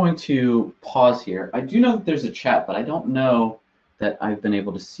 I'm going to pause here. I do know that there's a chat, but I don't know that I've been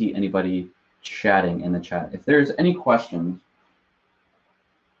able to see anybody chatting in the chat. If there's any questions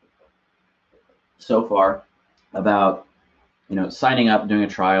so far about signing up, doing a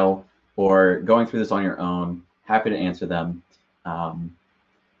trial, or going through this on your own, happy to answer them.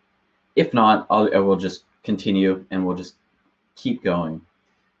 If not, I will just continue and we'll just keep going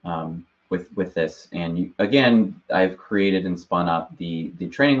with this. And again, I've created and spun up the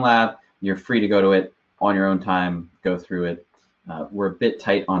training lab. You're free to go to it on your own time, go through it. We're a bit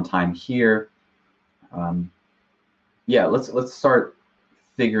tight on time here. Yeah, let's start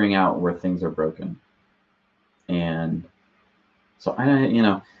figuring out where things are broken. And so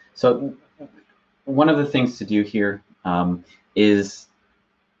so one of the things to do here is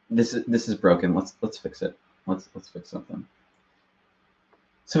this is broken. Let's fix it. Let's fix something.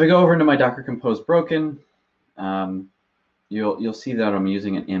 So if we go over into my Docker Compose broken, you'll see that I'm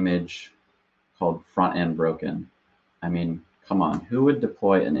using an image called front end broken. I mean, come on, who would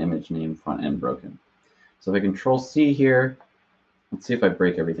deploy an image named front end broken? So if I Control C here, let's see if I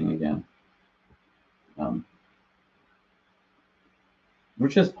break everything again,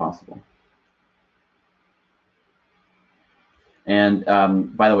 which is possible. And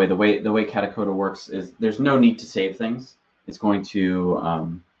by the way, the way Katacoda works is there's no need to save things. It's going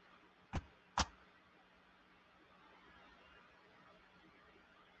to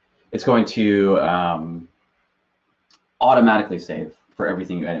automatically save for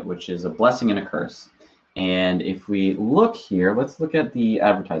everything you edit, which is a blessing and a curse. And if we look here, let's look at the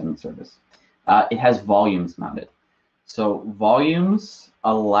advertisement service. It has volumes mounted. So volumes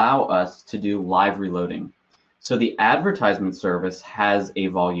allow us to do live reloading. So the advertisement service has a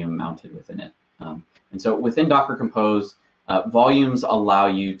volume mounted within it. And so within Docker Compose, volumes allow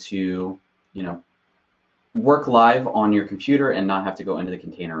you to, work live on your computer and not have to go into the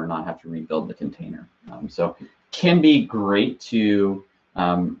container or not have to rebuild the container. So can be great to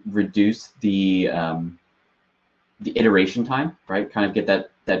reduce the iteration time, right? Kind of get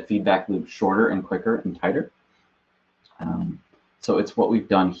that feedback loop shorter and quicker and tighter. So it's what we've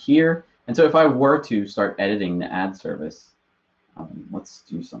done here. And so if I were to start editing the ad service, let's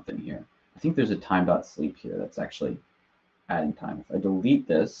do something here. I think there's a time.sleep here that's actually adding time. If I delete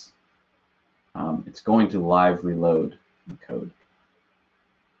this, it's going to live reload the code,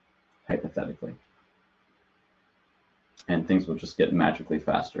 hypothetically. And things will just get magically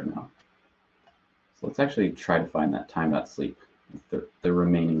faster now. So let's actually try to find that time.sleep, the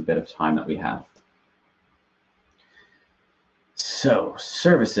remaining bit of time that we have. So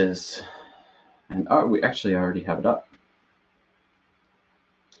services, and we actually already have it up.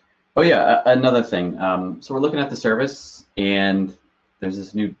 Oh yeah, another thing. So we're looking at the service, and there's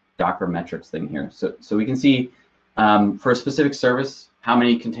this new Docker metrics thing here. So we can see for a specific service how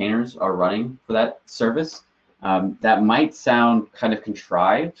many containers are running for that service. That might sound kind of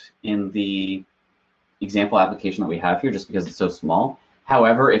contrived in the example application that we have here, just because it's so small.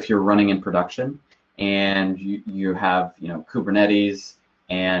 However, if you're running in production and you have Kubernetes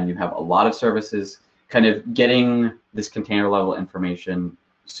and you have a lot of services, kind of getting this container level information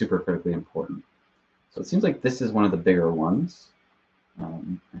super critically important. So it seems like this is one of the bigger ones.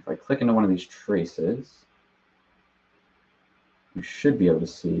 If I click into one of these traces, you should be able to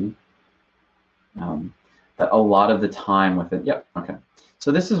see that a lot of the time with it. Yep. Okay.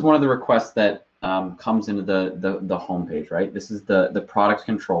 So this is one of the requests that comes into the home page, right? This is the product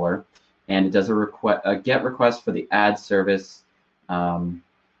controller, and it does a GET request for the ad service. And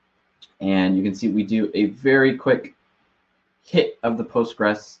you can see we do a very quick hit of the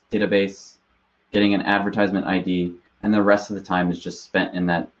Postgres database, getting an advertisement ID, and the rest of the time is just spent in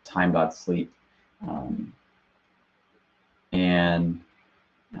that time.sleep.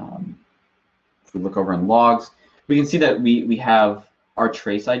 If we look over in logs, we can see that we have our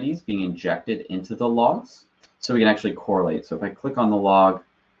trace IDs being injected into the logs, so we can actually correlate. So if I click on the log,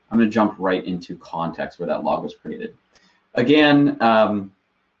 I'm going to jump right into context where that log was created. Again,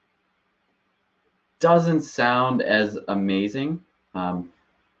 doesn't sound as amazing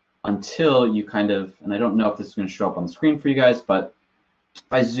until you kind of, and I don't know if this is going to show up on the screen for you guys, but if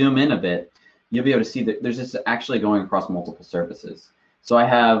I zoom in a bit, you'll be able to see that there's this actually going across multiple services. So I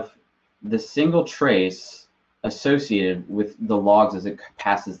have the single trace associated with the logs as it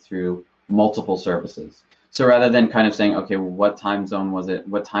passes through multiple services. So rather than kind of saying, okay, well, what time zone was it,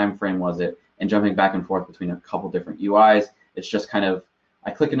 what time frame was it, and jumping back and forth between a couple different UIs, it's just kind of, I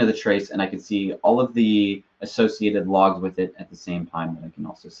click into the trace and I can see all of the associated logs with it at the same time that I can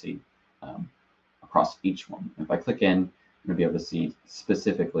also see across each one. And if I click in, I'm going to be able to see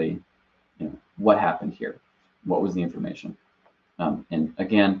specifically what happened here, what was the information. And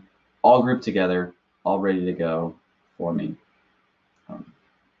again, all grouped together, all ready to go for me.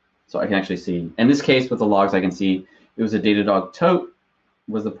 So I can actually see, in this case with the logs, I can see it was a Datadog tote,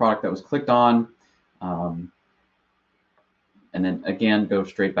 was the product that was clicked on. And then again, go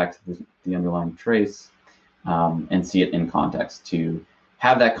straight back to the underlying trace and see it in context to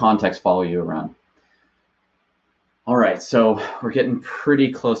have that context follow you around. All right, so we're getting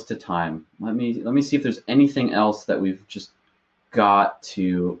pretty close to time. Let me see if there's anything else that we've just got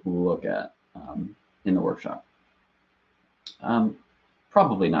to look at in the workshop.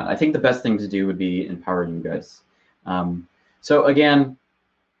 Probably not. I think the best thing to do would be empower you guys. So again,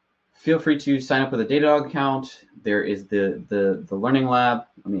 feel free to sign up with a Datadog account. There is the Learning Lab.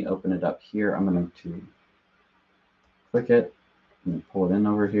 Let me open it up here. I'm going to click it and pull it in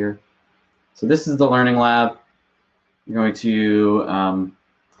over here. So this is the Learning Lab. You're going to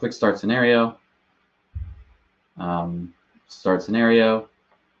click Start Scenario, Start Scenario,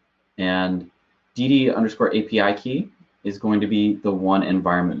 and dd_API key is going to be the one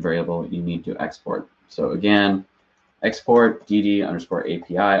environment variable you need to export. So again, export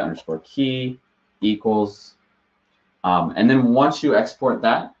dd_API_key equals, and then once you export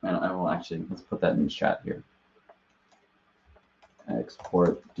that, and I will actually, let's put that in the chat here.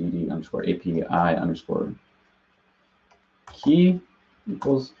 export dd underscore API underscore key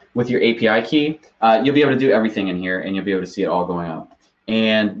equals with your API key. You'll be able to do everything in here, and you'll be able to see it all going up.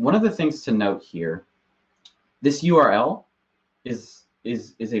 And one of the things to note here, this URL is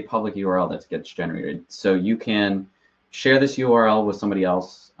a public URL that gets generated. So you can share this URL with somebody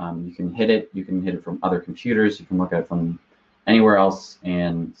else. You can hit it. You can hit it from other computers. You can look at it from anywhere else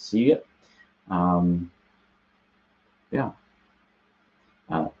and see it. Yeah.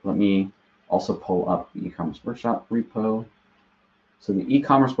 Let me also pull up the e-commerce workshop repo. So the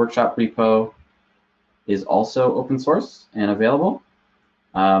e-commerce workshop repo is also open source and available.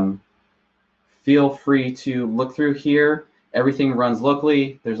 Feel free to look through here. Everything runs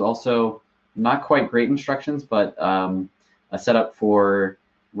locally. There's also not quite great instructions, but a setup for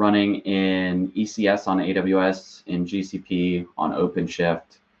running in ECS on AWS, in GCP, on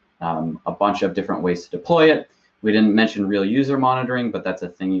OpenShift, a bunch of different ways to deploy it. We didn't mention real user monitoring, but that's a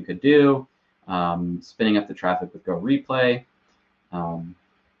thing you could do. Spinning up the traffic with Go Replay.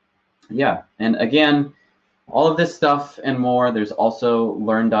 Yeah, and again, all of this stuff and more, there's also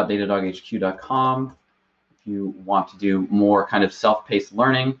learn.datadoghq.com if you want to do more kind of self-paced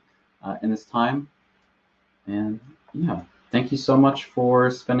learning in this time. And yeah, thank you so much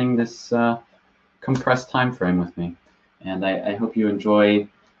for spending this compressed time frame with me. And I hope you enjoy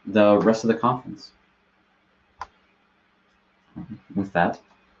the rest of the conference. With that,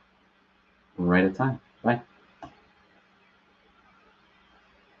 we're right at time. Bye.